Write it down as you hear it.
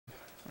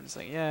I'm just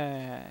like,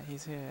 yeah,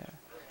 he's here.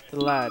 The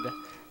lad.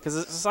 Because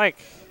it's like,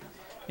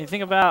 you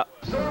think about,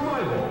 when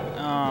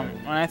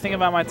I think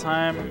about my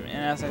time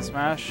in SA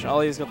Smash,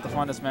 Ollie's got the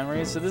fondest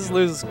memories. So this is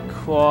losers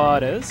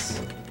quarters.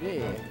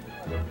 Yeah.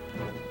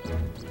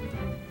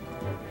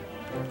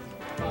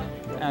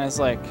 And it's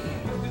like,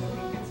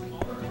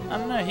 I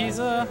don't know, he's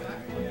a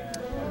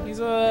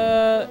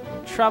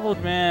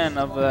traveled man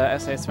of the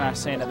SA Smash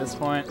scene at this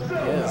point. He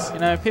is. You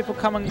know, people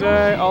come and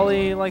go.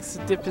 Ollie likes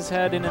to dip his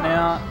head in and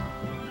out.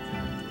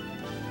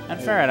 And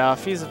fair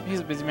enough, he's a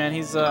busy man.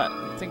 He's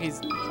I think he's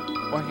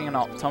working in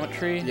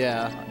optometry.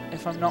 Yeah.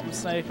 If I'm not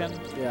mistaken.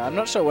 Yeah, I'm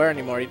not sure where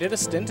anymore. He did a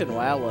stint in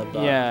Wowler,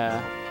 but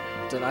yeah.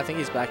 I think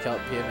he's back up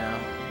here now.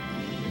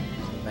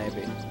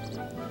 Maybe.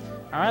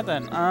 All right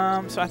then.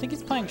 So I think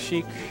he's playing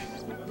Sheik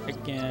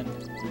again.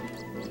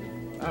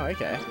 Oh,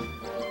 okay.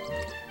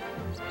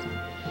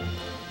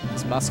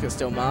 Is Muscat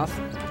still Marth?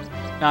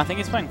 No, I think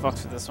he's playing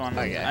Fox for this one.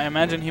 Okay. I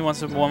imagine he wants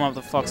to warm up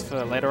the Fox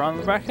for later on in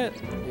the bracket.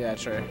 Yeah,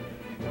 true.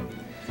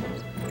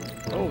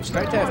 Oh,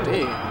 straight to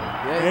FD.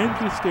 Yeah.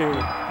 Interesting.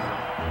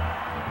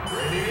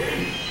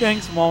 Getting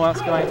some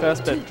warm-ups going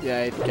first, but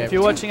yeah, if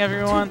you're watching,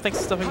 everyone, thanks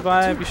for stopping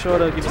by. Be sure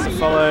to give us a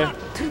follow.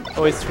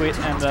 Always tweet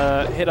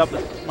and hit up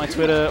my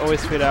Twitter.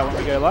 Always tweet out when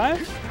we go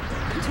live.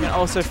 You can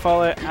also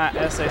follow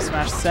at SA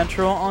Smash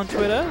Central on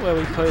Twitter, where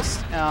we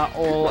post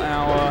all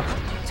our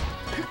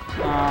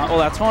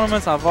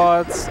tournaments, our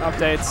VODs,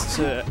 updates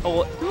to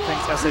all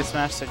things SA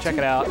Smash. So check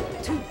it out.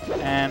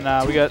 And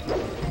we got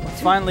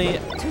finally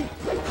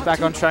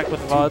back on track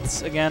with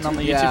VODs again on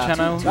the YouTube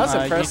channel. That's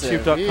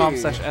impressive.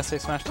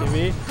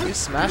 YouTube.com/SASmashTV. You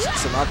smashed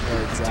some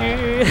uploads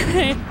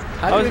Dude.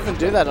 How do you even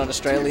do that on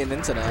Australian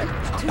internet?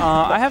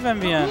 I have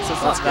MBN, so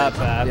it's not that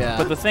bad. Yeah.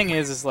 But the thing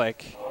is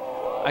like,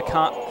 I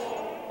can't.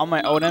 On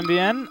my old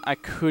MBN, I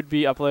could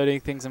be uploading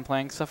things and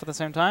playing stuff at the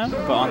same time,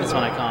 but on this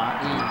one I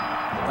can't.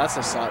 That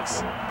just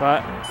sucks.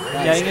 But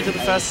getting into the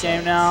first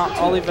game now,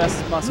 Ollie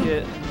versus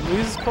Muscat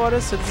loses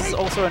quarters, so this is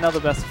also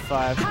another best of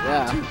 5.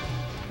 Yeah.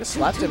 Just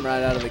slapped him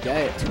right out of the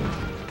gate.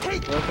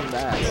 Welcome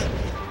back.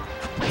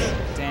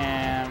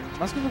 Damn.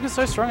 Muscat looking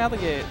so strong out the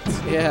gate.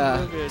 Yeah.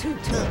 Really good.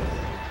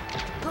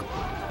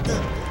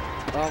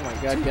 Oh my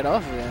god, get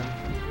off of him.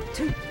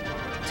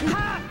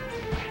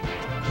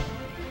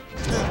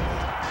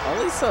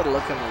 Ollie's sort of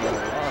looking a little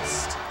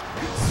lost.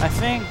 I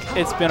think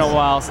it's been a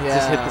while since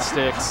he's hit the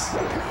sticks.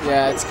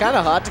 Yeah, it's kind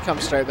of hard to come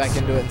straight back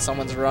into it and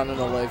someone's running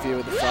all over you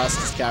with the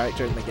fastest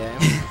character in the game.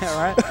 Yeah,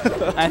 right?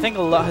 I think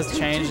a lot has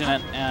changed in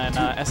it, and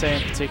SA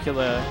in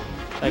particular.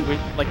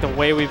 Like the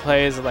way we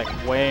play is like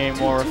way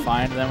more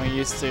refined than we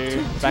used to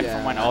back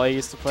from when Ollie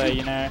used to play,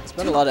 you know. It's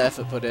been a lot of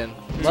effort put in.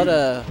 A lot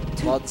of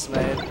mods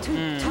made.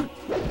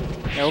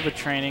 Yeah, all the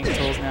training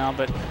tools now,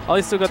 but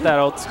Ollie's still got that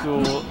old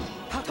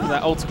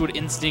school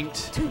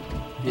instinct.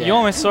 Yeah. You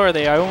almost saw it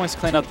there. I almost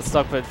cleaned up the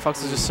stock, but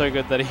Fox was just so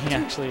good that he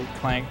actually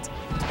clanked.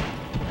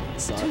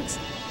 Sucks.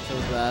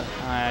 Feels bad.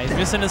 He's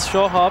missing his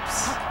short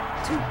hops.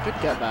 Good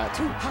get back.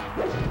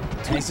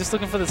 And he's just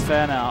looking for this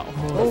fair now.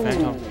 Ooh,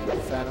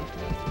 Phantom.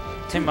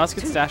 Team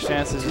Muscat's dash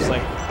dance is just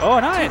like,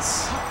 oh,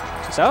 nice.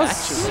 That was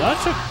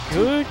such a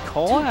good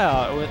call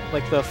out with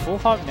like the full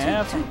hop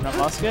nair from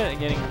Muscat and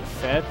getting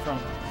fed from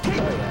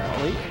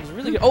Ollie. It was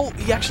really good. Oh,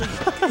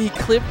 he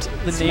clipped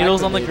the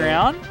needles on the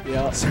ground.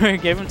 Yeah. So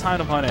it gave him time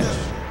to punish.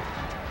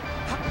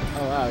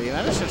 Oh wow, you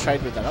managed to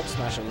trade with that up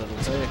smash a little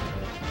too.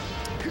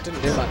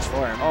 Didn't do much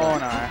for him. Oh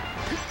no.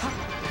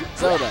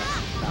 Zelda.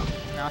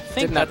 No, I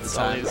think that's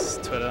Ollie's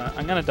Twitter.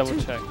 I'm gonna double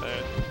check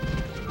though.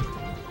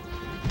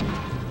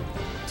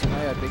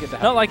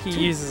 Not like he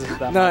uses it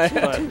that much,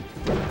 but... I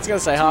was going to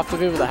say, half the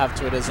people that have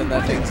Twitters and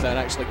their things don't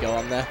actually go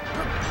on there.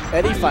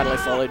 Eddie finally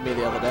followed me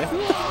the other day.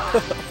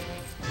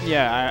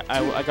 Yeah,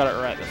 I got it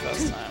right the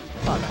first time.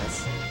 Oh,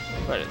 nice.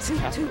 But it's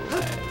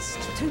capitalized.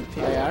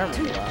 Yeah, I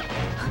remember that.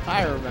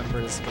 I remember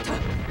his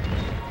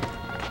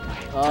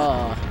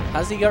Oh,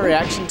 has he got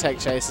reaction tech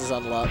chases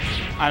unlocked?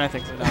 I don't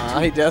think so. Nah,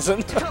 he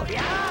doesn't.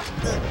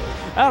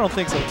 I don't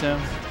think so, Tim.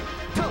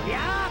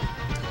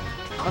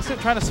 Muscat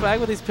trying to swag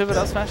with these pivot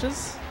up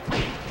smashes.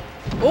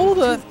 Oh,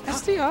 the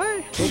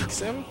SDI! Kicks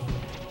him.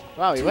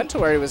 Wow, he went to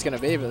where he was going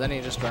to be, but then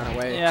he just ran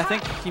away. Yeah, I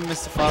think he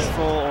missed a fast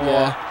fall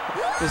or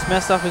just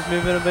messed up his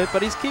movement a bit,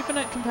 but he's keeping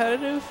it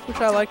competitive,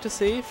 which I like to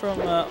see from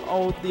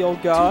the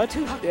old guard.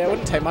 Yeah, it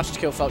wouldn't take much to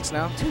kill Fox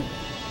now.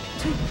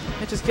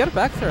 Yeah, just get it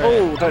back throw.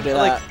 Oh, don't do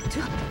that.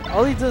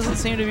 Ollie doesn't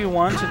seem to be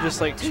one to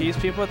just like cheese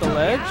people at the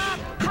ledge.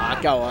 Ah,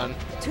 go on.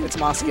 It's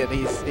Muscat.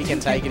 He can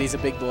take it. He's a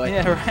big boy.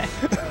 Yeah, right.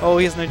 Oh,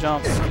 he has no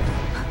jump.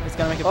 He's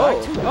gonna make it back.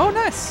 Oh,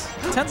 nice.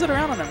 Turns it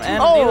around on him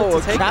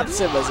and traps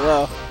him as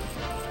well.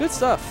 Good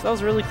stuff. That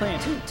was really clean.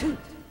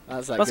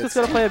 Muscat's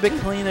got to play a bit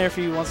clean there if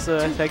he wants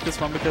to take this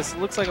one because it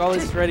looks like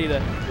Ollie's ready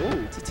to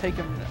take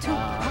him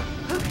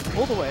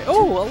all the way.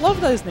 Oh, I love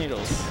those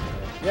needles.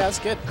 Yeah, that's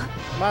good.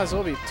 Might as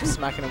well be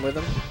smacking him with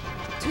them.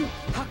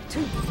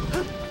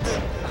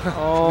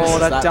 Oh,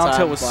 that down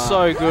tilt was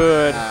so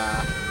good.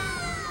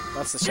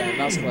 That's a shame.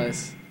 That was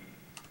close.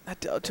 That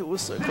down tilt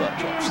was so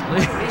clutch,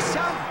 actually.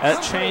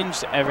 That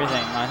changed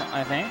everything,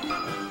 I think.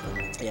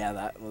 Yeah,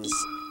 that was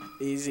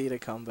easy to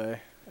combo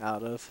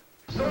out of.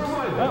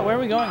 Well, where are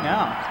we going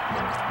now?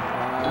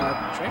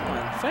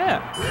 Dreamland.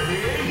 Fair.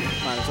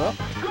 Might as well.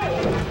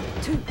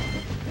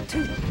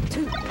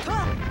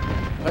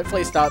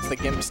 Hopefully he starts the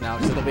Gimps now,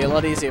 because it'll be a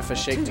lot easier for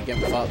Sheik to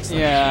Gimp Fox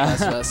than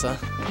vice versa.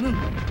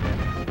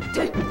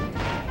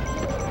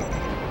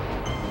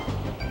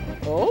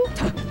 Oh,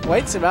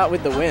 waits him out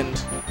with the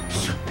wind.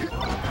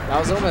 That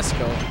was almost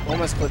cool.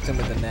 Almost clipped him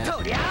with the net.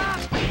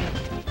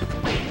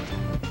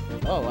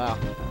 Oh, wow.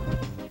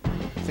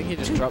 I think he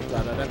just dropped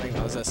that. I don't think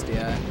that was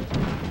SDA.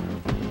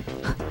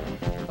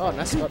 Oh,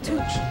 nice spot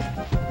touch.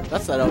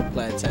 That's that old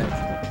player tech.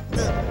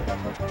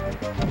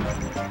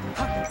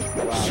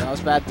 Wow, that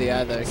was bad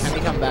DI though. Can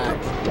he come back?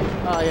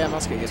 Oh yeah,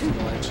 Muscat gets him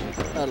the ledge.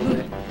 That'll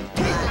do.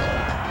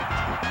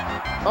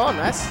 Oh,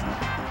 nice.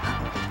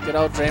 Good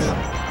old Dream.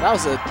 That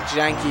was a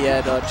janky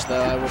air dodge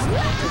though. I wouldn't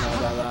know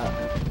about that.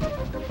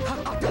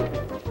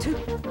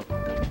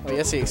 Well,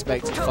 yes, he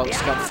expected Fox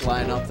to come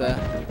flying up there,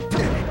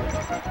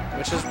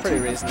 which is pretty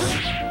reasonable.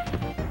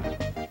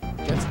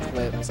 Gets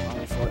clipped,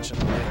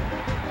 unfortunately.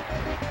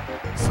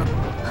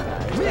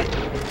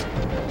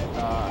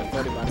 I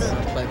thought he might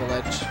have play the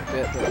ledge a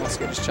bit, but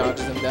Muscat just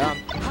charges him down.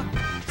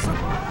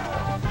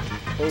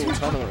 Oh,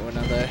 tournament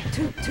winner though.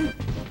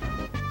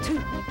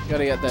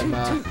 Gotta get them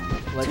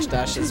ledge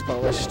dashes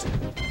polished.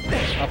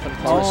 Up and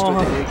polished with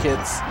the new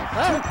kids.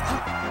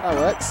 That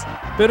works.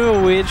 Bit of a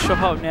weird shot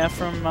up now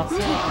from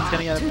Muscat. He's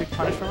gonna get a big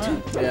punish from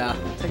it. Yeah.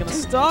 Taking the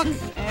stock,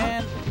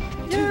 and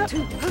yeah,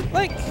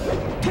 like,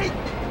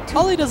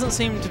 Ollie doesn't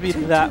seem to be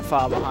that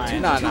far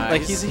behind. No.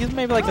 Like, he's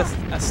maybe like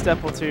a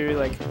step or two,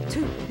 like,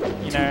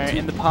 you know,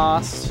 in the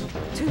past.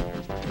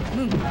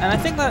 And I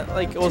think that,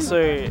 like,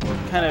 also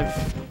kind of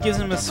gives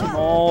him a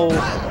small,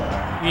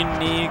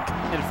 unique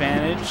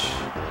advantage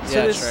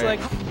to this,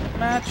 like,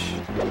 match.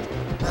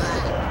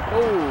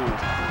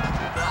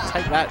 Oh,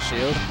 take that,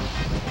 Shield.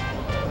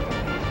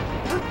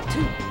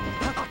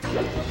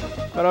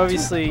 But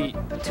obviously,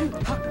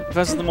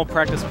 versus the more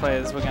practiced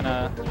players, we're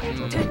gonna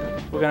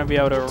be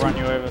able to run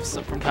you over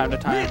from time to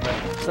time. But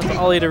it's up to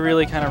Ollie to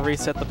really kind of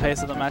reset the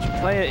pace of the match and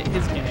play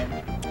his game.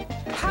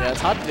 Yeah,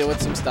 it's hard to deal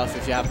with some stuff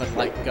if you haven't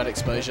like got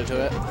exposure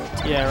to it.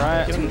 Yeah,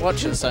 right. You can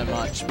watch it so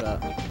much,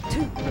 but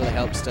it really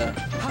helps to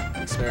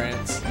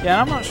experience.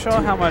 Yeah, and I'm not sure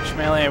how much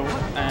melee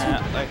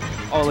like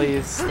Ollie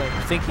is like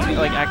thinking,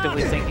 like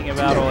actively thinking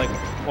about or like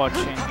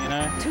watching. You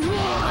know.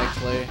 No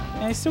clue.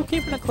 Yeah, he's still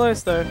keeping it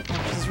close though,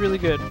 which is really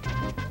good.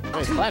 Oh,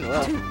 he's playing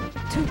well.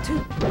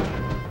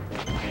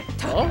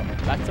 Oh,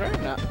 back throw?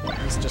 No,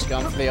 he's just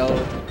gone for the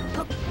old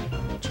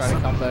try to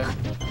combo.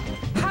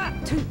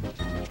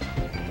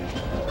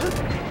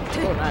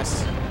 Oh,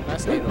 nice.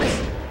 Nice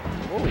needles.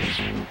 Oh.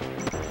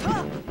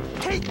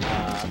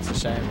 It's a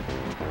shame.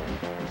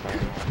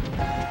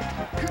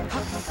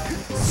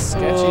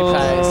 Sketchy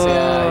pace,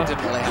 yeah, he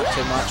didn't really have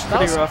too much.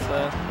 Pretty rough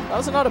there. That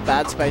was not a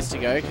bad space to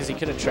go because he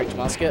could have tricked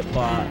Muscat,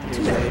 but he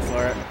was ready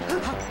for it.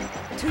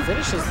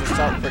 Finishes the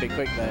top pretty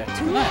quick there.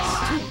 Nice.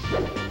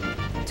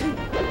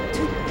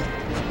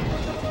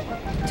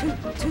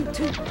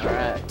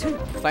 Alright,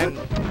 playing,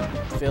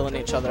 feeling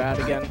each other out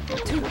again.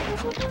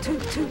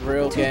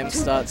 Real game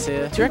starts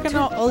here. Do you reckon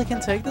Ollie can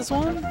take this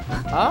one?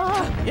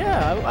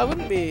 Yeah, I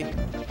wouldn't be,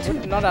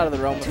 not out of the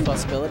realm of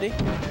possibility.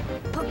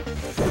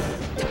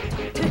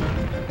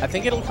 I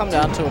think it'll come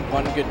down to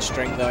one good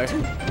string though.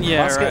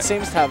 Yeah, Muscat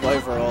seems to have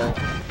overall.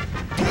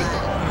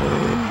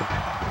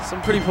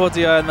 Some pretty poor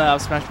DI in the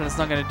up smash, but it's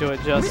not going to do it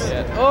just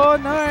yet. Oh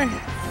no!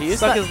 He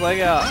stuck his leg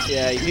out.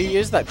 Yeah, he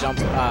used that jump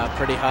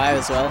pretty high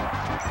as well.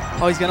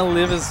 Oh, he's going to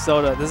live as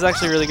Zelda. This is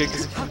actually really good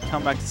because he can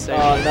come back to save.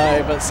 Oh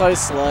no, but so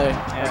slow.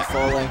 Yeah,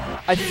 falling.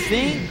 I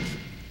think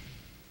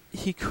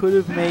he could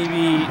have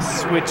maybe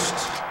switched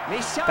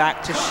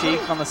back to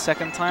Sheik on the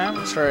second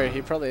time. True,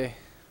 he probably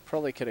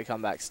could have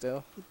come back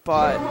still.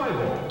 But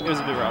it was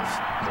a bit rough.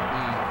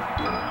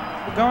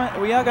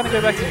 We are going to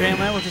go back to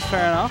Dreamland, which is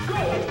fair enough.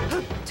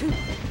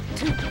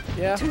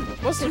 Yeah,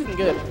 was looking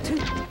good.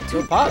 There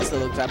were parts that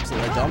looked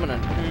absolutely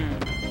dominant.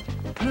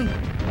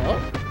 Oh.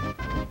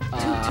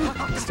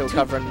 Still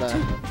covering the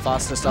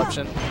fastest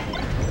option.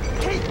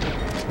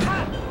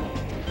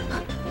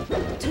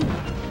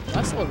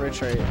 Nice little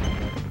retreat.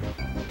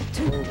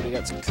 Oh, but he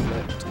gets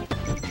clipped.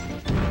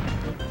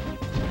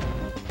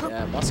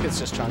 Yeah, Muscat's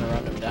just trying to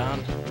run him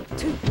down.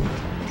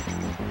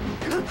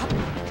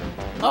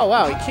 Oh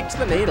wow, he kicked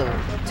the needle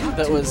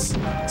that was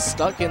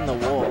stuck in the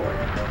wall.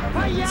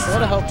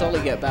 Sort of helped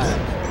Ollie get back.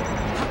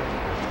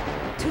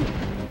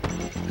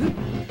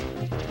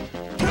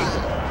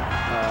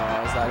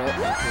 Is that it?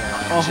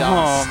 Yeah,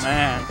 oh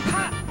man.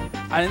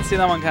 I didn't see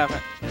that one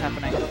happening.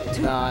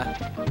 Nah.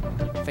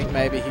 I think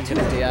maybe he could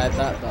have DI'd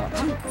that, but...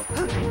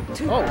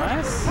 Oh,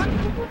 nice.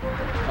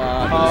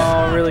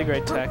 Yeah. Really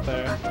great tech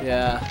though.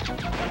 Yeah.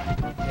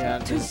 Yeah,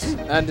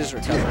 and his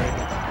recovery.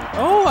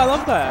 Oh, I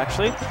love that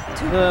actually.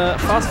 The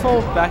fast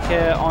forward back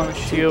air on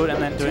shield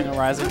and then doing a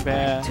rising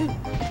bear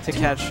to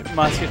catch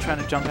Muscat trying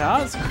to jump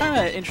out. It's kind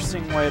of an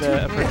interesting way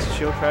to approach the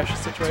shield crash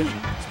situation.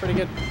 It's pretty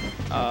good.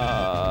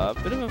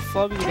 Bit of a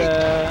flubby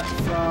there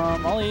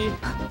from Ollie.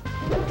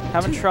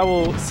 Having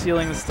trouble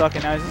sealing the stock,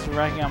 and now he's just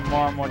racking up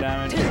more and more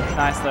damage.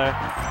 Nice though.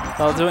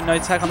 I'll do it. No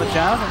attack on the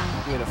jab.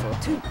 And beautiful.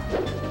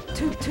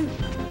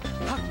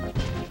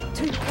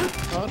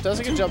 Oh, does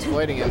a good job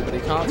avoiding him, but he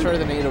can't throw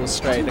the needle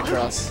straight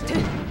across.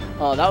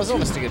 Oh, that was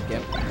almost a good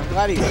game. I'm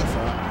glad he went for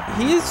it.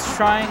 he is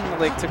trying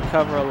like to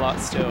cover a lot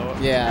still.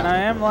 Yeah. And I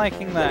am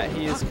liking that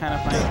he is kind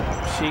of playing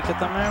Sheik at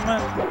the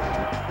moment.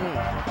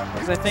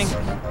 Because I think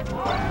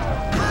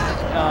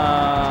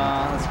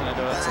that's gonna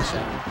do it. That's a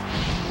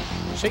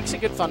shame. Sheik's a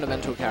good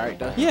fundamental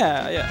character.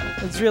 Yeah, yeah.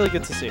 It's really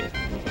good to see.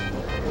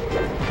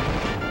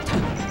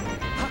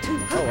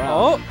 Oh wow.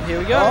 Oh, here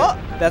we go. Oh.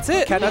 That's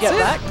it. Can that's he get it.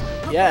 back?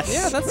 Yes.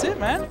 Yeah, that's it,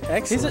 man.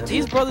 Excellent.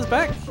 He's brought this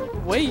back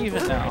way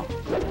even now.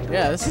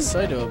 Yeah, this is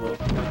so doable.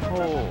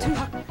 Oh.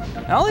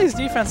 Ollie's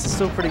defense is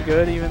still pretty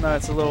good, even though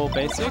it's a little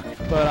basic,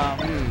 but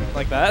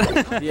like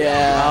that.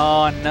 Yeah.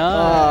 Oh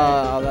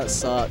no. Oh, that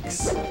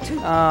sucks.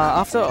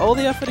 After all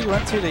the effort he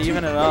went to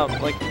even it up,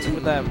 like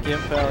with that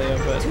gimp earlier,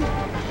 but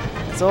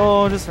it's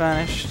all just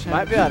vanished.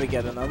 Might be able to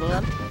get another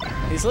one.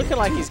 He's looking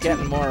like he's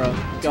getting more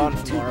of, going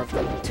for more of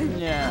them.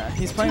 Yeah,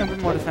 he's playing a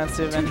bit more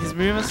defensive, and his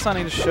movement's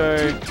starting to show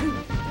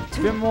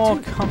a bit more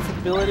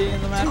comfortability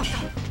in the match.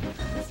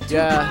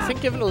 Yeah, I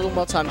think given a little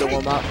more time to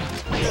warm up.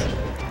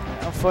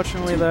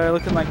 Unfortunately, though,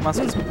 looking like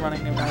Muscat's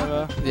running him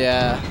over.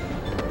 Yeah.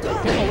 Give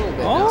him a little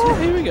bit Oh, now.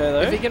 here we go,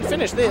 though. If he can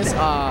finish this,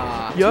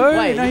 Yo,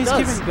 wait, no, he he's does.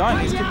 keeping it going.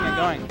 He's keeping it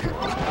going.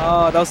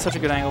 Oh, that was such a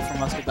good angle from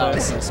Muscat, though. That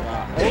was so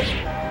smart.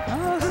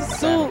 This is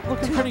still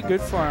looking pretty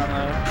good for him,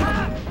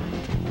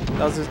 though.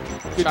 That was a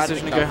good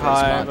decision to go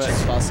high, as much as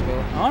but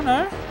possible. oh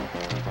no.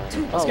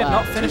 Muscat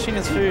not finishing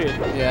his food.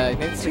 Yeah, he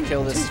needs to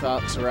kill this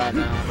fox right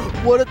now.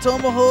 What a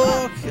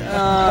tomahawk!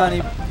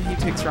 And he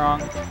picks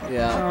wrong.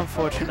 Yeah.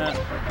 Unfortunate.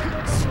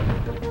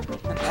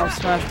 An up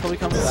smash probably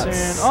coming soon.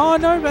 Oh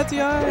no, bad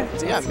DI!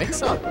 DI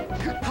mix up.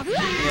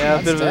 Yeah,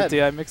 a bit of a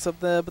DI mix up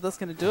there, but that's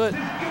going to do it.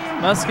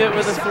 Muscat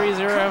with a 3-0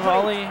 over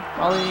Ollie.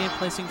 Ollie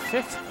placing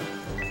 5th.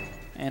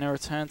 And a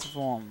return to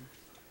form.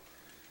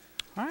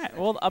 Alright,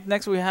 well up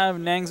next we have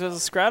Nangs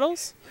versus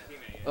Scraddles.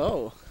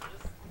 Oh.